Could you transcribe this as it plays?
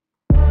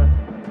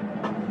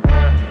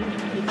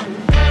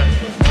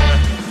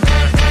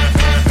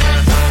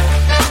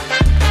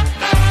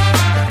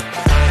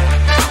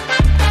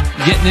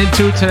getting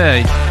into it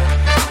today.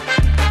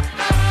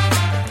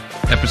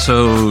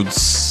 Episode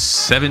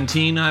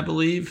 17, I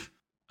believe.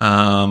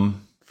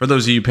 For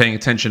those of you paying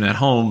attention at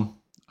home,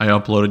 I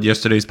uploaded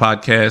yesterday's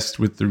podcast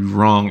with the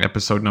wrong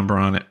episode number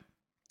on it.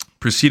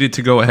 Proceeded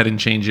to go ahead and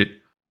change it,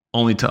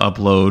 only to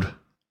upload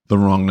the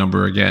wrong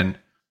number again.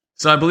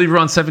 So I believe we're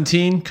on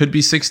 17, could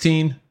be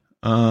 16.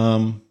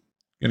 Gonna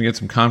get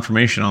some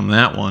confirmation on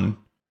that one.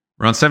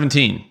 We're on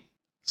 17.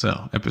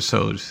 So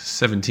episode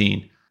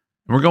 17. And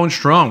we're going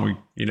strong. We,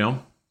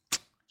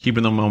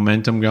 keeping the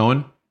momentum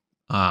going.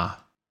 Kind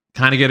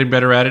of getting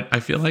better at it, I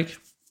feel like.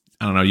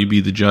 I don't know, you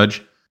be the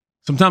judge.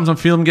 Sometimes I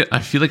feel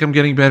like I'm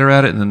getting better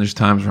at it, and then there's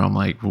times where I'm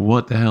like,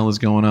 what the hell is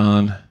going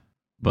on?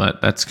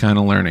 But that's kind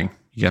of learning.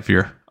 You have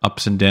your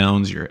ups and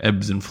downs, your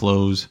ebbs and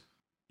flows,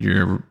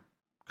 your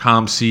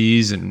calm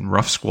seas and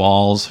rough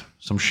squalls,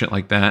 some shit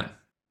like that.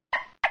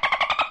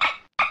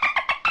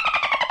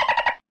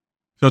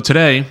 So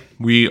today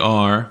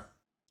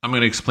I'm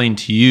going to explain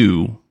to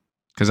you,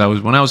 because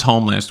when I was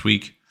home last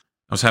week,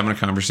 I was having a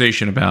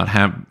conversation about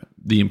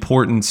the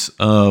importance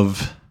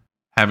of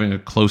having a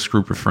close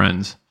group of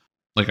friends,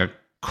 like a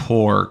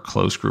core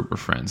close group of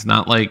friends.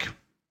 Not like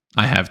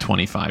I have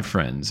 25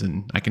 friends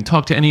and I can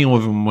talk to any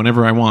of them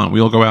whenever I want. We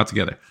all go out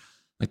together.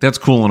 Like, that's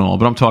cool and all,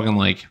 but I'm talking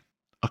like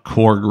a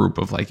core group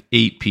of like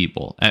 8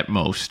 people at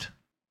most.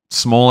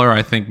 Smaller,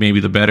 I think maybe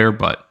the better,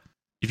 but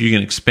if you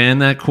can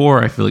expand that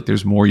core, I feel like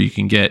there's more you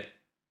can get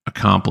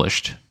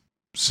accomplished.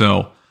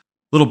 So,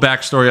 little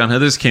backstory on how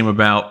this came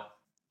about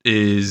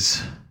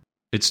is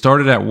it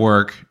started at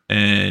work,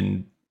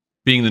 and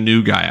being the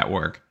new guy at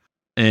work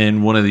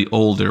and one of the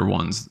older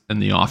ones in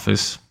the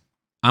office.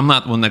 I'm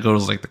not the one that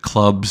goes like the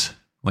clubs,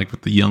 like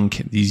with these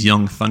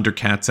young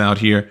Thundercats out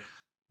here.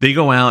 They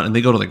go out and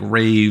they go to like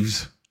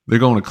raves. They're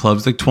going to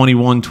clubs, like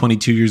 21,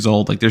 22 years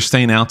old. Like, they're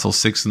staying out till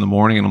 6 in the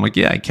morning. And I'm like,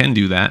 yeah, I can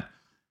do that.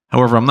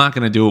 However, I'm not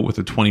going to do it with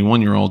a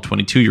 21-year-old,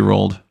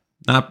 22-year-old.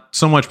 Not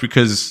so much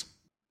because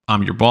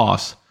I'm your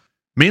boss,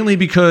 mainly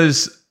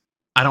because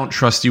I don't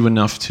trust you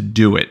enough to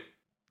do it,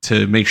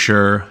 to make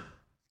sure,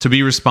 to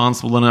be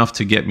responsible enough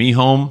to get me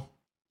home.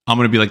 I'm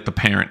going to be like the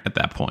parent at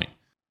that point.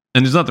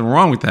 And there's nothing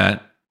wrong with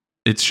that.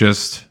 It's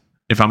just,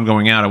 if I'm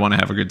going out, I want to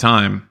have a good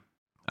time.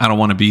 I don't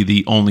want to be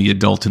the only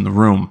adult in the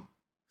room.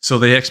 So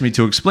they asked me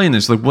to explain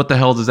this. Like, what the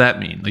hell does that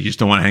mean? Like, you just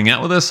don't want to hang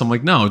out with us? I'm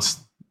like, no, it's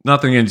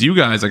nothing against you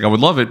guys. Like, I would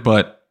love it,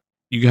 but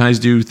you guys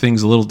do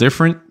things a little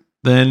different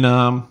than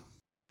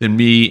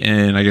me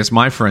and I guess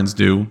my friends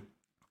do.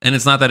 And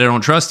it's not that I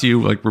don't trust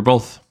you. Like, we're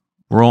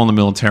all in the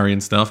military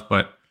and stuff,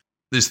 but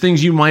there's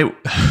things you might,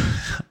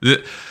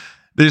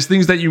 there's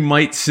things that you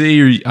might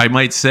see or I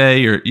might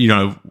say, or,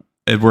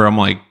 where I'm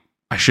like,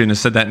 I shouldn't have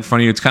said that in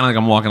front of you. It's kind of like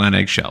I'm walking on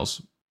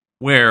eggshells,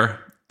 where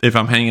if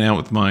I'm hanging out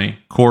with my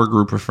core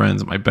group of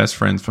friends, my best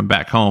friends from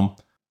back home,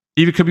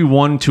 even could be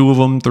 1, 2 of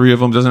them, 3 of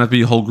them, doesn't have to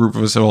be a whole group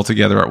of us all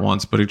together at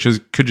once, but it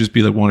could just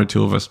be like 1 or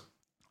 2 of us.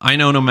 I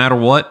know no matter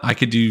what, I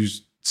could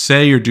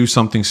say or do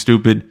something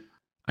stupid.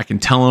 I can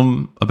tell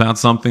them about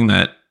something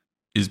that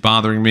is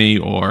bothering me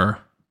or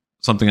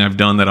something I've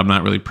done that I'm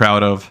not really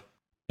proud of.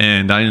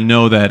 And I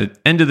know that at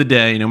the end of the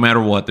day, no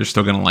matter what, they're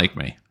still going to like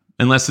me.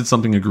 Unless it's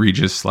something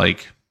egregious,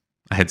 like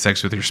I had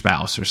sex with your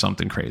spouse or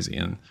something crazy.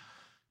 And,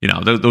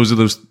 those are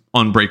those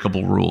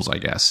unbreakable rules, I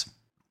guess.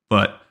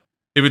 But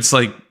if it's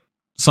like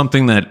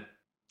something that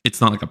it's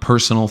not like a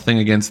personal thing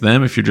against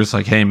them, if you're just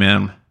like, hey,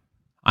 man,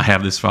 I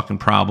have this fucking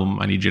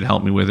problem, I need you to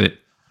help me with it,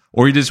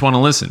 or you just want to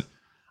listen.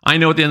 I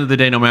know at the end of the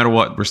day, no matter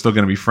what, we're still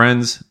going to be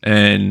friends.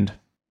 And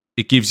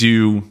it gives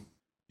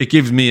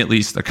me at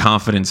least a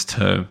confidence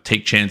to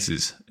take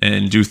chances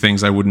and do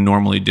things I wouldn't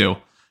normally do. And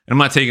I'm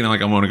not taking it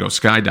like I want to go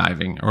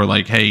skydiving or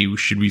like, hey,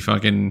 should we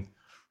fucking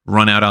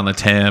run out on the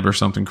tab or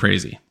something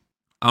crazy.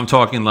 I'm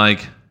talking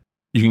like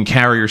you can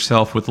carry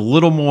yourself with a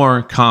little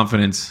more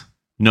confidence,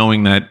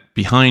 knowing that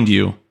behind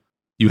you,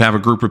 you have a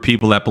group of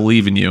people that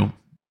believe in you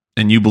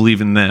and you believe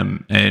in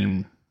them.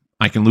 And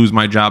I can lose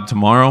my job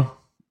tomorrow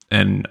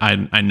and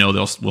I know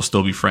we'll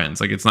still be friends.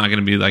 Like, it's not going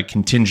to be like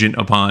contingent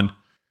upon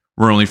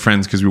we're only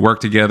friends because we work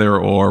together,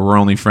 or we're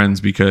only friends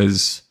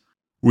because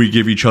we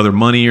give each other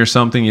money or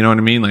something. You know what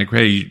I mean? Like,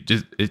 hey,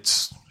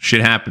 it's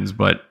shit happens,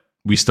 but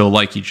we still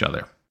like each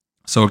other.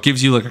 So it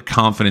gives you like a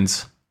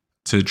confidence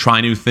to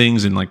try new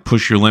things and like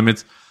push your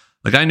limits.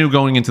 Like, I knew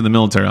going into the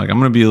military, like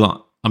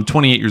I'm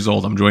 28 years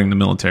old. I'm joining the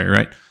military,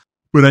 right?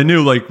 But I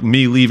knew like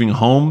me leaving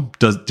home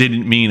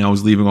didn't mean I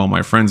was leaving all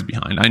my friends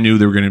behind. I knew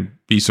they were going to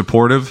be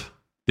supportive.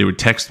 They would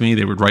text me.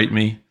 They would write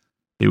me.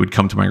 They would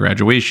come to my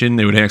graduation.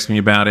 They would ask me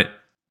about it.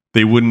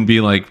 They wouldn't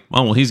be like,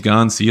 oh, well, he's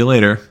gone. See you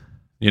later.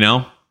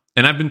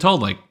 And I've been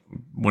told, like,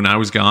 when I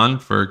was gone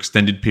for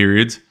extended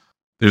periods,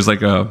 there's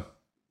like a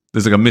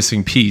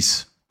missing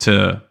piece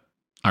to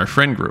our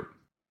friend group.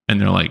 And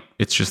they're like,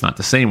 it's just not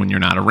the same when you're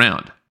not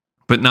around.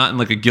 But not in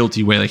like a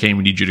guilty way, like, hey,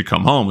 we need you to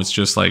come home. It's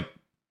just like,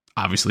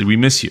 obviously we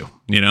miss you,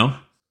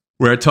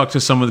 Where I talk to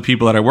some of the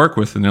people that I work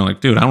with and they're like,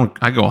 dude,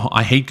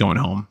 I hate going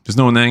home. There's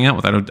no one to hang out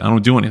with. I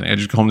don't do anything. I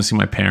just go home to see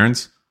my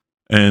parents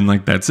and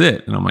like, that's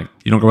it. And I'm like,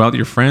 you don't go out with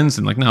your friends?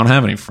 And like, no, I don't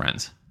have any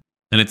friends.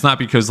 And it's not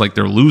because like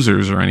they're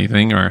losers or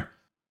anything or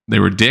they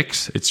were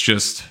dicks. It's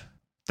just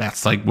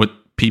that's like what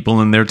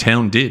people in their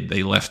town did.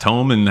 They left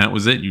home and that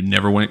was it. You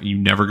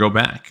never go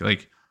back.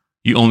 Like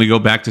you only go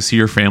back to see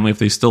your family if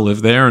they still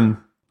live there, and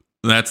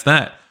that's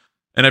that.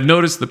 And I've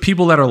noticed the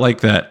people that are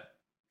like that,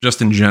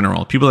 just in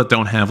general, people that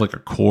don't have like a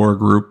core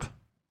group,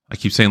 I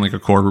keep saying like a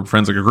core group of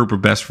friends, like a group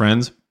of best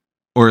friends,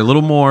 or a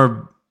little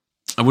more,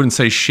 I wouldn't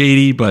say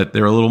shady, but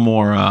they're a little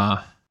more,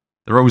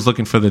 they're always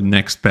looking for the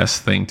next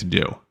best thing to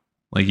do.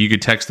 Like you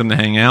could text them to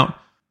hang out.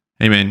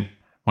 Hey man,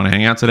 want to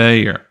hang out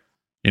today? Or,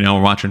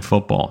 we're watching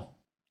football.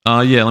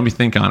 Yeah, let me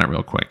think on it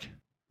real quick.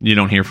 You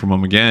don't hear from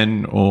them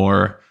again,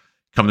 or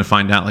come to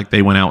find out like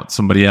they went out with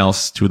somebody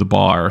else to the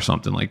bar or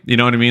something, like, you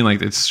know what I mean?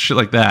 Like it's shit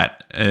like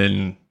that.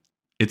 And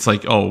it's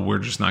like, oh, we're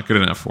just not good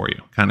enough for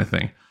you kind of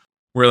thing.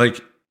 Where like,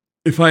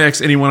 if I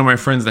ask any one of my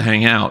friends to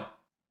hang out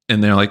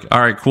and they're like, all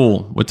right,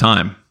 cool. What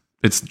time?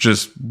 It's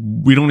just,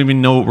 we don't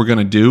even know what we're going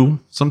to do.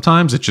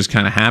 Sometimes it just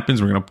kind of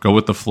happens. We're going to go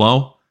with the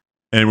flow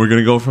and we're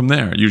going to go from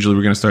there. Usually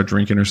we're going to start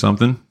drinking or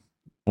something,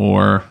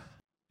 or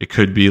it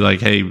could be like,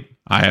 hey,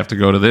 I have to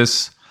go to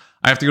this.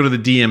 I have to go to the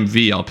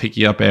DMV. I'll pick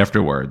you up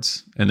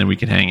afterwards and then we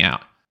can hang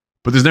out.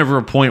 But there's never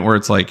a point where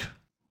it's like,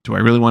 do I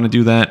really want to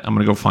do that? I'm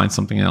going to go find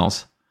something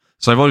else.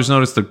 So I've always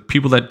noticed the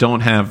people that don't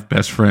have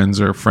best friends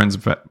or friends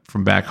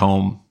from back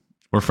home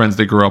or friends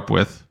they grew up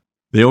with,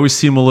 they always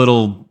seem a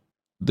little,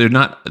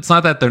 it's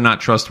not that they're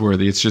not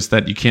trustworthy. It's just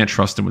that you can't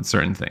trust them with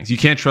certain things. You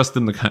can't trust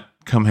them to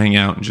come hang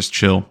out and just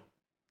chill.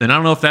 And I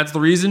don't know if that's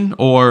the reason,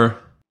 or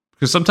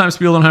because sometimes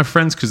people don't have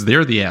friends because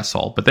they're the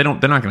asshole, but they're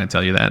not going to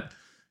tell you that.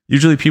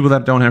 Usually people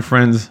that don't have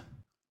friends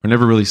are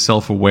never really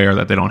self-aware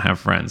that they don't have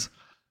friends.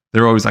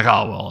 They're always like,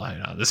 oh, well, I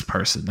know this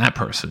person, that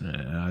person.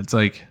 It's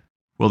like,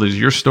 well, there's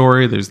your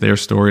story, there's their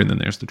story, and then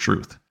there's the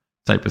truth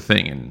type of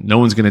thing. And no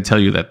one's going to tell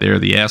you that they're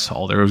the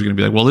asshole. They're always going to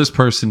be like, well, this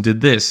person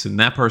did this and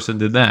that person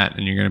did that.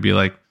 And you're going to be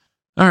like,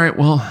 all right,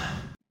 well,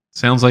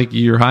 sounds like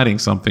you're hiding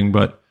something,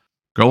 but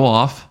go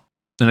off.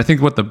 And I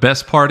think what the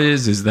best part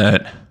is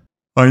that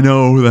I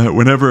know that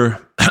whenever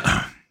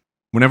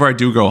I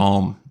do go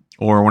home,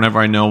 or whenever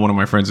I know one of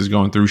my friends is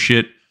going through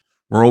shit,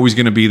 we're always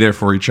going to be there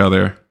for each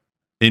other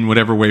in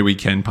whatever way we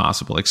can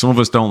possible. Like some of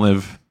us don't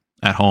live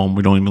at home.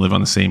 We don't even live on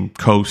the same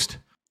coast.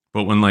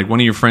 But when like one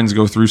of your friends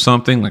go through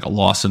something like a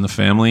loss in the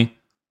family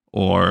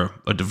or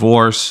a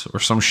divorce or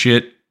some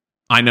shit,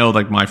 I know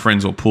like my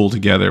friends will pull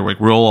together. Like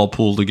we'll all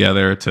pull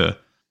together to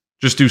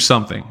just do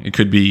something. It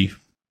could be,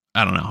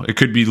 I don't know. It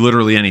could be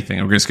literally anything.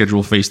 We're going to schedule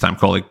a FaceTime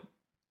call. Like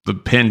the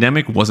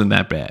pandemic wasn't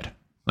that bad.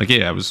 Like,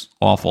 yeah, it was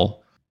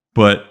awful.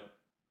 But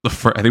I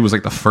think it was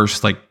like the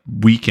first like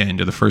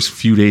weekend or the first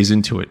few days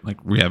into it.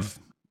 Like we have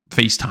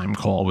FaceTime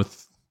call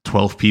with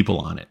 12 people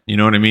on it. You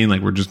know what I mean? Like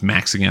we're just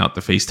maxing out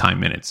the FaceTime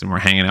minutes and we're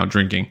hanging out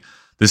drinking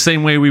the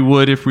same way we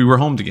would if we were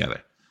home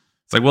together.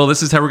 It's like, well,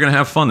 this is how we're going to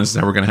have fun. This is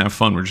how we're going to have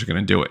fun. We're just going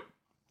to do it.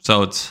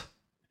 So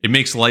it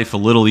makes life a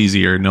little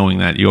easier knowing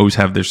that you always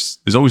have there's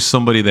always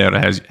somebody there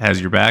that has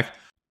your back.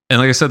 And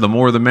like I said, the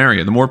more the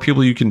merrier. The more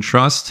people you can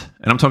trust,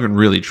 and I'm talking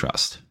really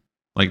trust,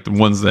 like the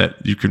ones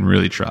that you can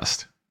really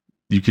trust.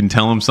 You can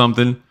tell them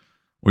something,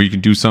 or you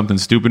can do something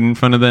stupid in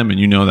front of them, and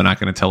you know they're not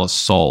going to tell a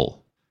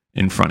soul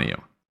in front of you,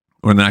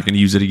 or they're not going to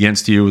use it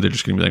against you. They're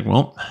just going to be like,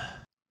 "Well,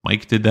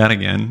 Mike did that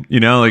again." You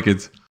know, like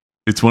it's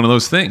one of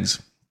those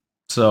things.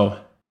 So,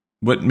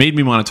 what made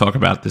me want to talk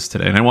about this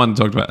today, and I wanted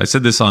to talk about, I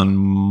said this on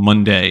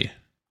Monday.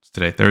 It's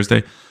today,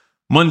 Thursday.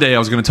 Monday, I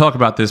was going to talk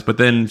about this, but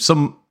then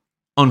some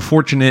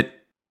unfortunate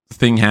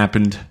thing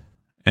happened,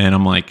 and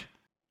I'm like,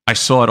 I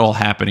saw it all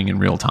happening in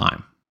real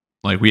time.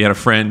 Like we had a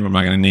friend, I'm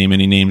not going to name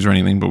any names or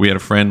anything, but we had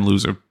a friend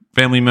lose a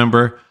family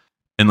member,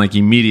 and like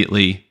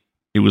immediately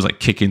it was like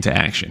kick into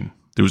action.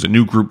 There was a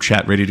new group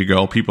chat ready to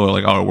go. People are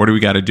like, oh, what do we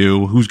got to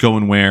do? Who's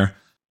going where?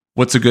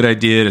 What's a good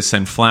idea to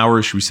send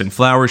flowers? Should we send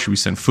flowers? Should we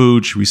send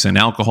food? Should we send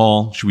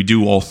alcohol? Should we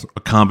do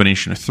a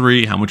combination of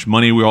three? How much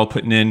money are we all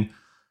putting in?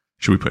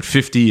 Should we put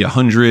 50,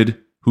 100?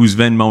 Who's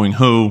Venmoing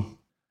who?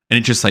 And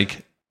it just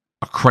like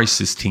a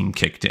crisis team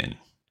kicked in,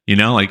 you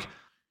know, like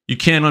you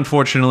can't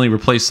unfortunately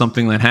replace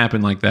something that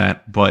happened like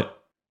that,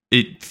 but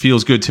it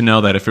feels good to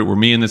know that if it were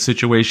me in this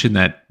situation,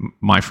 that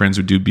my friends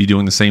would be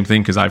doing the same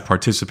thing because I've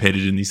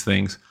participated in these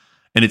things,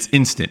 and it's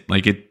instant.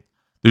 Like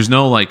there's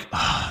no like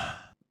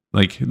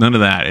none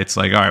of that. It's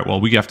like, all right,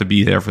 well, we have to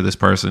be there for this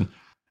person,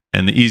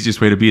 and the easiest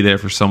way to be there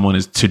for someone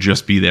is to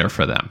just be there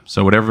for them.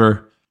 So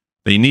whatever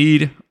they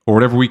need or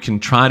whatever we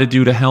can try to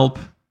do to help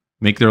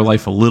make their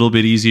life a little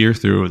bit easier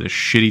through this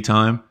shitty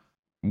time,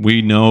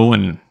 we know,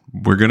 and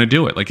we're going to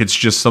do it. Like, it's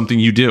just something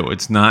you do.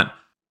 It's not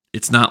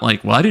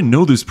like, well, I didn't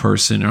know this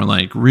person, or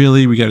like,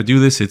 really, we got to do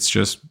this. It's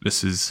just,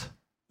 this is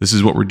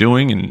what we're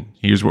doing, and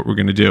here's what we're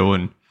going to do.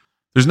 And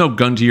there's no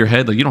gun to your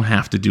head. Like, you don't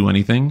have to do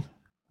anything,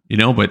 you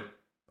know, but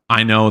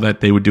I know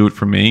that they would do it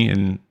for me,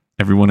 and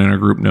everyone in our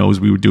group knows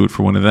we would do it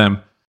for one of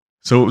them.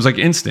 So it was like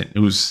instant. It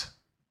was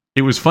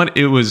fun.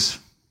 I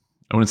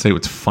wouldn't say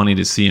it's funny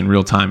to see in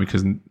real time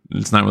because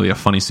it's not really a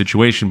funny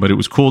situation, but it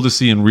was cool to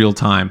see in real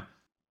time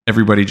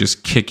everybody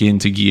just kick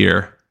into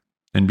gear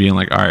and being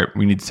like, all right,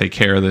 we need to take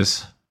care of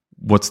this.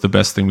 what's the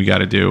best thing we got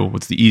to do?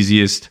 What's the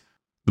easiest,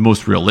 the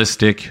most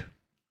realistic,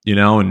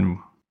 and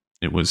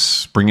it was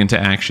spring into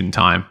action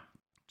time.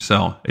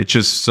 So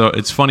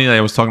it's funny that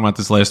I was talking about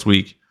this last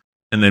week.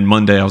 And then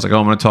Monday I was like,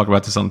 I'm going to talk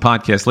about this on the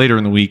podcast later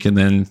in the week. And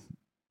then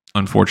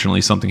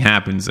unfortunately something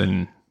happens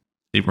and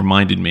it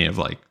reminded me of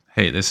like,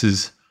 hey, this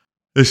is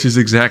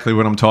exactly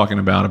what I'm talking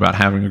about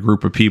having a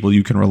group of people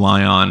you can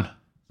rely on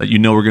that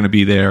are going to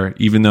be there,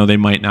 even though they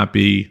might not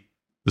be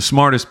the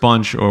smartest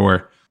bunch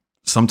or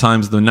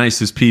sometimes the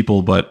nicest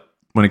people. But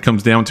when it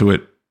comes down to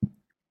it,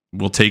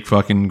 we'll take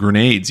fucking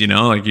grenades,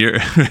 like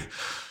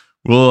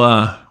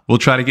we'll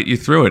try to get you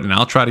through it, and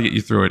I'll try to get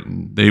you through it.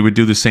 And they would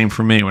do the same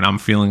for me when I'm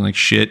feeling like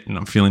shit and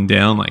I'm feeling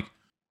down,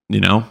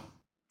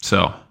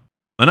 So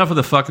enough of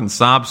the fucking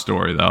sob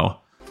story, though.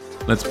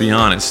 Let's be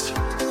honest.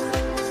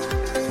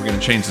 We're going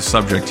to change the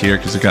subject here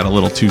because it got a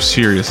little too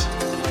serious.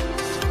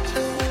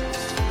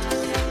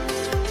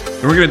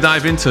 And we're going to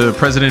dive into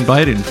President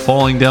Biden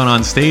falling down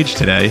on stage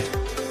today.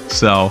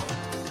 So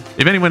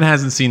if anyone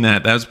hasn't seen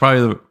that was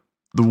probably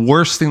the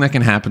worst thing that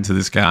can happen to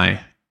this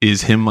guy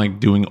is him like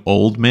doing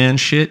old man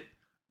shit.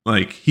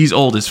 Like, he's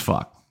old as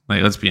fuck.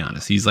 Like, let's be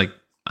honest. He's like,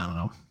 I don't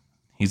know.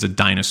 He's a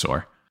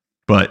dinosaur.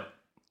 But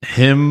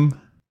him,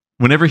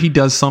 whenever he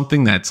does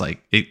something that's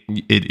like, it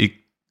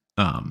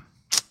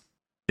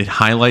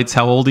highlights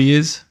how old he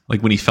is.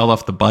 Like when he fell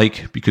off the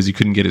bike because he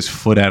couldn't get his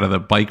foot out of the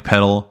bike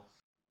pedal.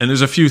 And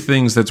there's a few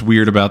things that's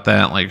weird about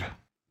that. Like,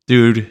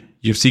 dude,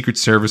 you have Secret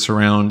Service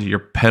around. You're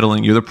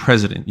pedaling. You're the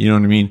president. You know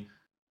what I mean?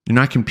 You're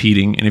not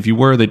competing. And if you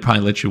were, they'd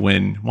probably let you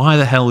win. Why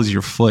the hell is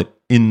your foot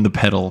in the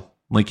pedal?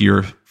 Like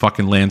you're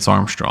fucking Lance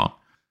Armstrong.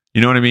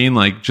 You know what I mean?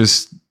 Like,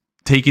 just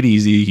take it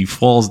easy. He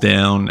falls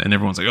down and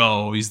everyone's like,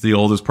 oh, he's the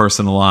oldest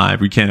person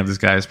alive. We can't have this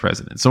guy as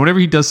president. So whenever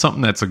he does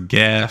something that's a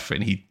gaffe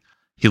and he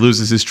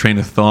loses his train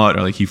of thought,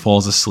 or like he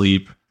falls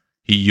asleep,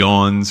 he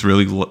yawns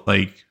really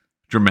like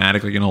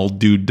dramatic like an old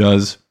dude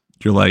does,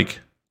 you're like,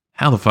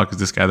 how the fuck is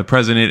this guy the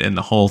president? And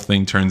the whole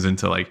thing turns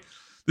into like,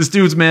 this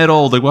dude's mad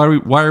old. Like,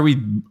 why are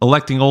we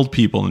electing old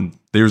people? And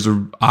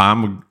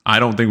I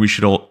don't think we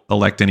should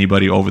elect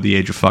anybody over the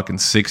age of fucking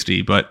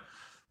 60, but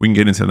we can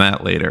get into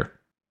that later.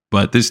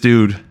 But this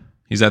dude,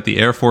 he's at the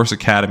Air Force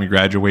Academy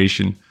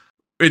graduation,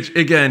 which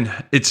again,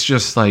 it's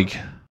just like,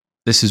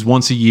 this is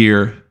once a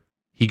year.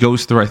 He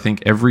goes through, I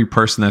think, every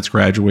person that's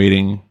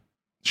graduating,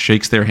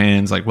 shakes their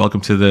hands, like,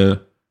 welcome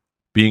to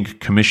being a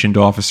commissioned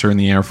officer in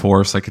the Air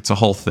Force. Like, it's a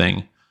whole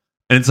thing.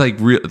 And it's like,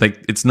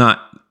 it's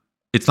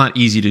not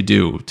easy to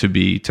do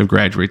to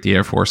graduate the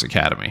Air Force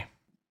Academy.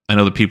 I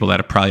know the people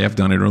that probably have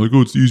done it are like,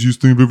 oh, it's the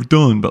easiest thing I've ever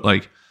done. But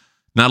like,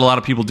 not a lot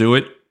of people do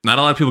it. Not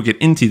a lot of people get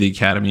into the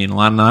academy, and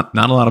not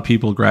a lot of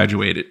people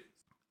graduate it.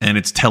 And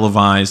it's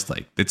televised.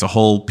 Like, it's a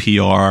whole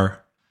PR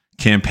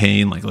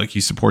campaign. Like he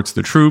supports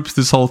the troops,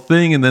 this whole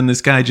thing. And then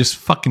this guy just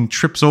fucking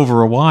trips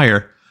over a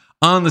wire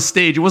on the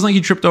stage. It wasn't like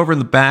he tripped over in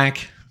the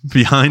back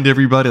behind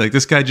everybody. Like,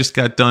 this guy just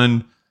got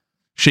done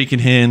shaking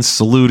hands,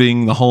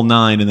 saluting, the whole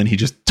nine, and then he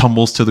just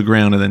tumbles to the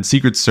ground. And then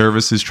Secret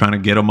Service is trying to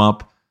get him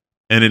up,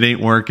 and it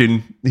ain't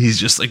working. He's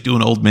just like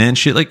doing old man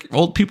shit. Like,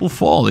 old people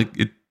fall.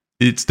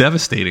 It's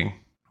devastating.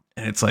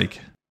 And it's like,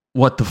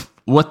 what the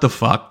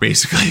fuck,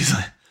 basically.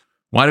 Like,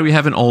 why do we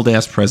have an old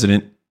ass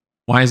president?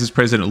 Why does this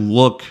president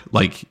look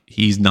like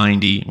he's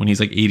 90 when he's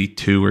like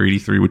 82 or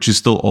 83, which is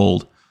still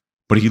old,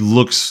 but he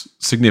looks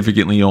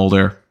significantly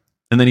older?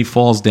 And then he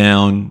falls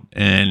down,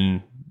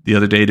 and the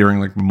other day during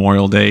like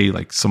Memorial Day,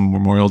 like some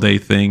Memorial Day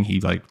thing,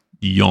 he like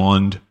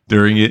yawned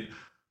during it.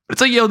 But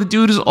it's like, yo, the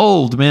dude is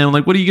old, man.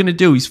 Like, what are you going to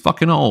do? He's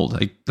fucking old.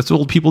 Like, that's what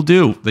old people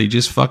do. They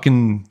just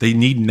they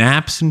need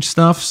naps and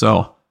stuff.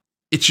 So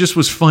it just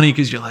was funny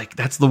because you're like,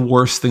 that's the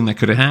worst thing that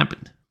could have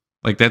happened.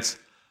 Like, that's,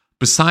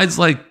 besides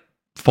like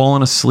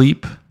falling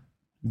asleep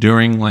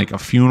during like a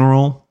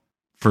funeral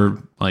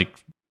for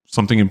like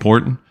something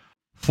important,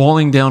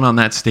 falling down on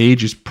that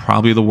stage is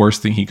probably the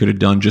worst thing he could have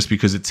done, just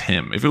because it's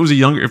him. If it was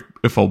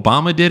if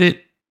Obama did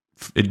it,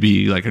 it'd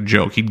be like a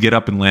joke. He'd get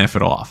up and laugh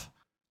it off.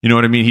 You know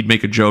what I mean? He'd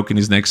make a joke in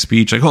his next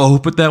speech, like, oh, who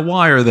put that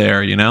wire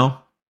there,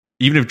 Even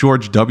if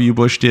George W.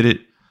 Bush did it,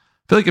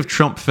 I feel like if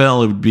Trump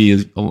fell,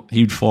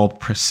 he'd fall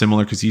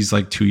similar, because he's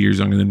like 2 years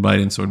younger than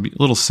Biden, so it'd be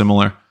a little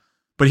similar.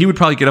 But he would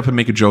probably get up and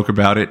make a joke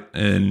about it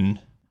and,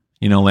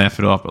 laugh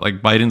it off. But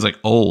like, Biden's like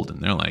old,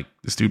 and they're like,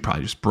 this dude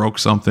probably just broke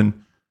something.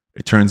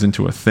 It turns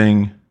into a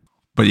thing.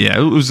 But yeah,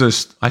 it was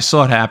just, I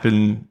saw it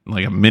happen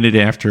like a minute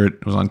after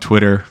it was on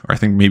Twitter, or I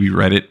think maybe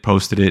Reddit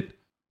posted it.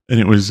 And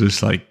it was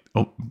just like,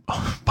 oh,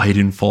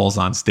 Biden falls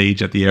on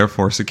stage at the Air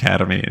Force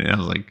Academy. And I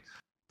was like,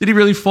 did he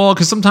really fall?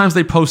 Because sometimes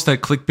they post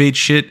that clickbait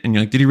shit, and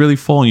you're like, did he really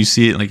fall? And you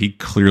see it, like, he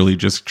clearly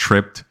just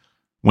tripped,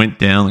 went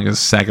down like a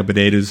sack of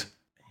potatoes.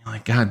 You're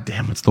like, God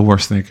damn, it's the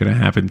worst thing that could have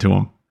happened to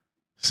him.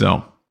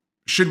 So,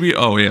 so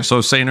I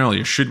was saying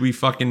earlier, should we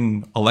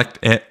fucking elect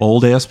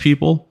old ass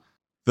people?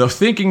 The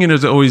thinking in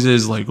it always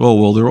is like, oh,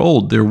 well, they're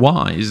old, they're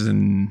wise,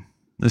 and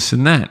this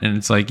and that. And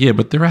it's like, yeah,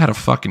 but they're out of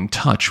fucking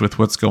touch with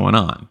what's going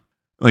on.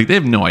 Like, they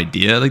have no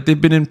idea. Like, they've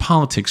been in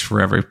politics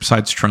forever,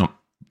 besides Trump,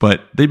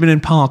 but they've been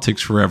in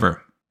politics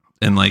forever.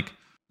 And like,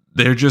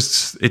 they're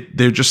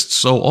just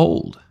so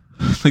old.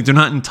 Like they're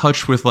not in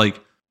touch with like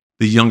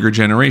the younger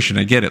generation.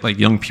 I get it. Like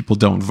young people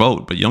don't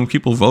vote, but young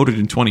people voted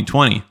in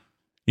 2020.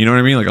 You know what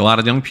I mean? Like a lot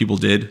of young people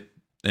did.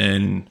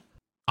 And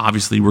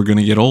obviously we're going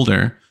to get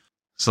older.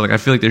 So like, I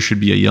feel like there should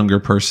be a younger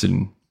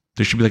person.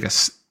 There should be like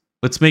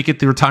let's make it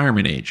the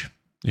retirement age.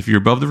 If you're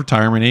above the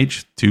retirement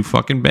age, too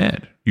fucking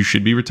bad. You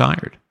should be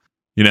retired.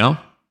 You know,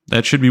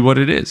 that should be what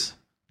it is.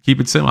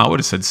 Keep it simple. I would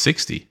have said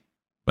 60.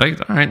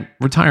 But all right,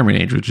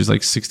 retirement age, which is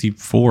like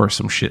 64 or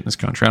some shit in this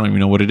country. I don't even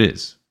know what it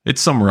is.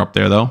 It's somewhere up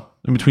there though,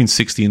 in between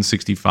 60 and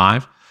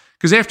 65.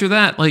 Because after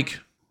that, like,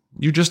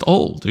 you're just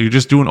old. You're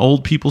just doing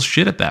old people's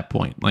shit at that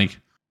point. Like,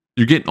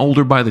 you're getting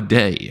older by the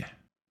day.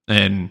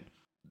 And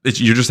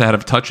you're just out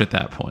of touch at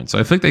that point. So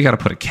I think they got to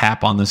put a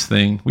cap on this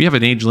thing. We have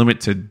an age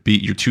limit to be,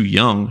 you're too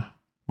young.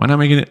 Why not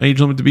make an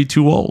age limit to be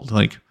too old?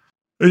 Like,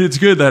 it's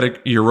good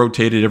that you're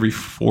rotated every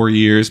 4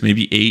 years,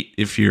 maybe 8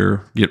 if you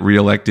get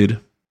reelected,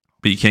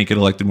 but you can't get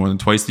elected more than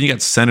twice. Then you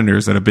got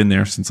senators that have been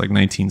there since like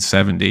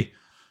 1970.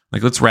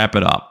 Like, let's wrap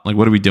it up. Like,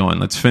 what are we doing?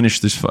 Let's finish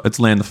this. Let's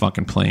land the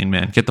fucking plane,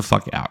 man. Get the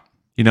fuck out.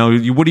 You know,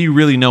 what do you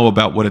really know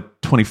about what a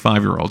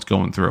 25-year-old's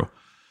going through?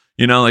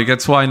 You know, like,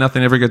 that's why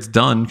nothing ever gets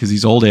done, because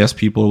these old-ass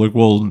people are like,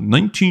 well,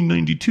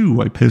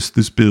 1992, I passed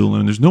this bill,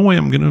 and there's no way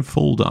I'm going to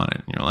fold on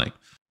it. And you're like,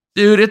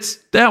 dude,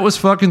 that was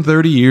fucking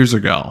 30 years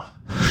ago.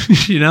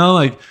 You know,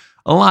 like,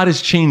 a lot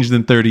has changed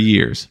in 30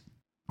 years.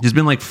 There's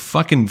been like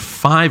fucking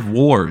 5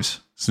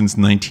 wars since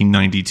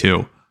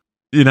 1992.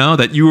 You know,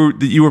 that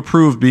you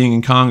approved being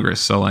in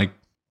Congress. So, like,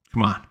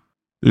 come on.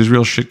 There's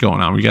real shit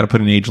going on. We got to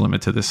put an age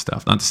limit to this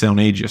stuff. Not to sound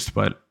ageist,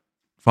 but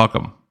fuck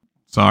them.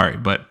 Sorry,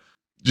 but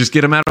just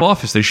get them out of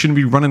office. They shouldn't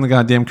be running the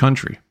goddamn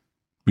country.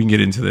 We can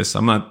get into this.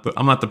 I'm not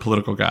the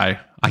political guy.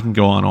 I can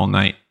go on all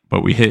night,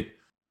 but we hit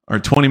our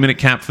 20-minute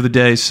cap for the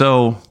day.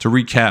 So, to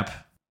recap,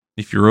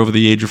 if you're over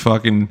the age of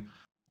fucking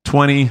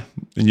 20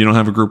 and you don't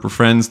have a group of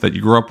friends that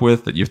you grew up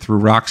with, that you threw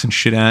rocks and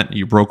shit at, and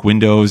you broke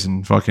windows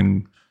and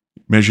fucking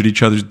measured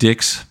each other's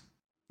dicks,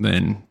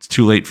 then it's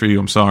too late for you.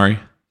 I'm sorry.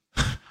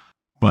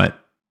 But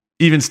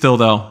even still,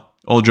 though,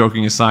 all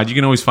joking aside, you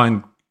can always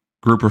find a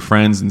group of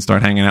friends and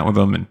start hanging out with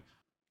them and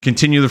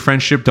continue the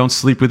friendship. Don't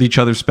sleep with each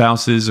other's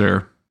spouses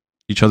or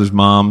each other's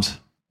moms.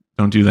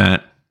 Don't do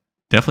that.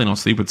 Definitely don't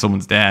sleep with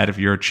someone's dad if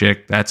you're a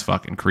chick. That's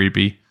fucking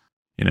creepy,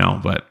 you know,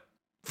 but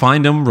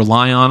find them,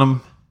 rely on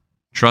them,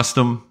 trust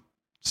them,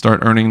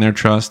 start earning their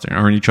trust and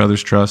earn each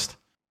other's trust,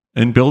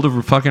 and build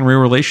a fucking real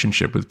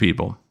relationship with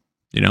people.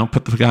 You know,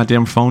 put the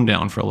goddamn phone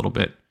down for a little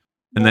bit.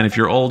 And then if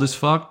you're old as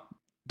fuck,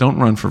 don't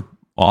run for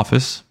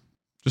office.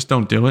 Just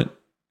don't do it.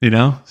 You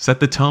know,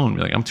 set the tone.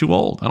 Be like, I'm too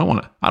old. I don't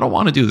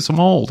want to do this. I'm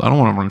old. I don't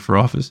want to run for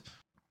office.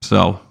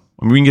 So,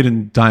 I mean, we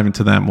can dive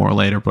into that more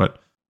later,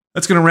 but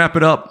that's going to wrap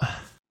it up.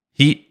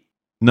 Heat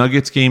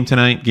Nuggets game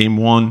tonight, game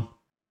 1.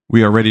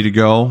 We are ready to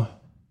go.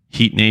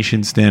 Heat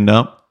Nation, stand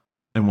up.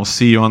 And we'll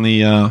see you on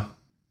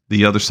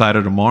the other side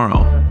of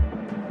tomorrow.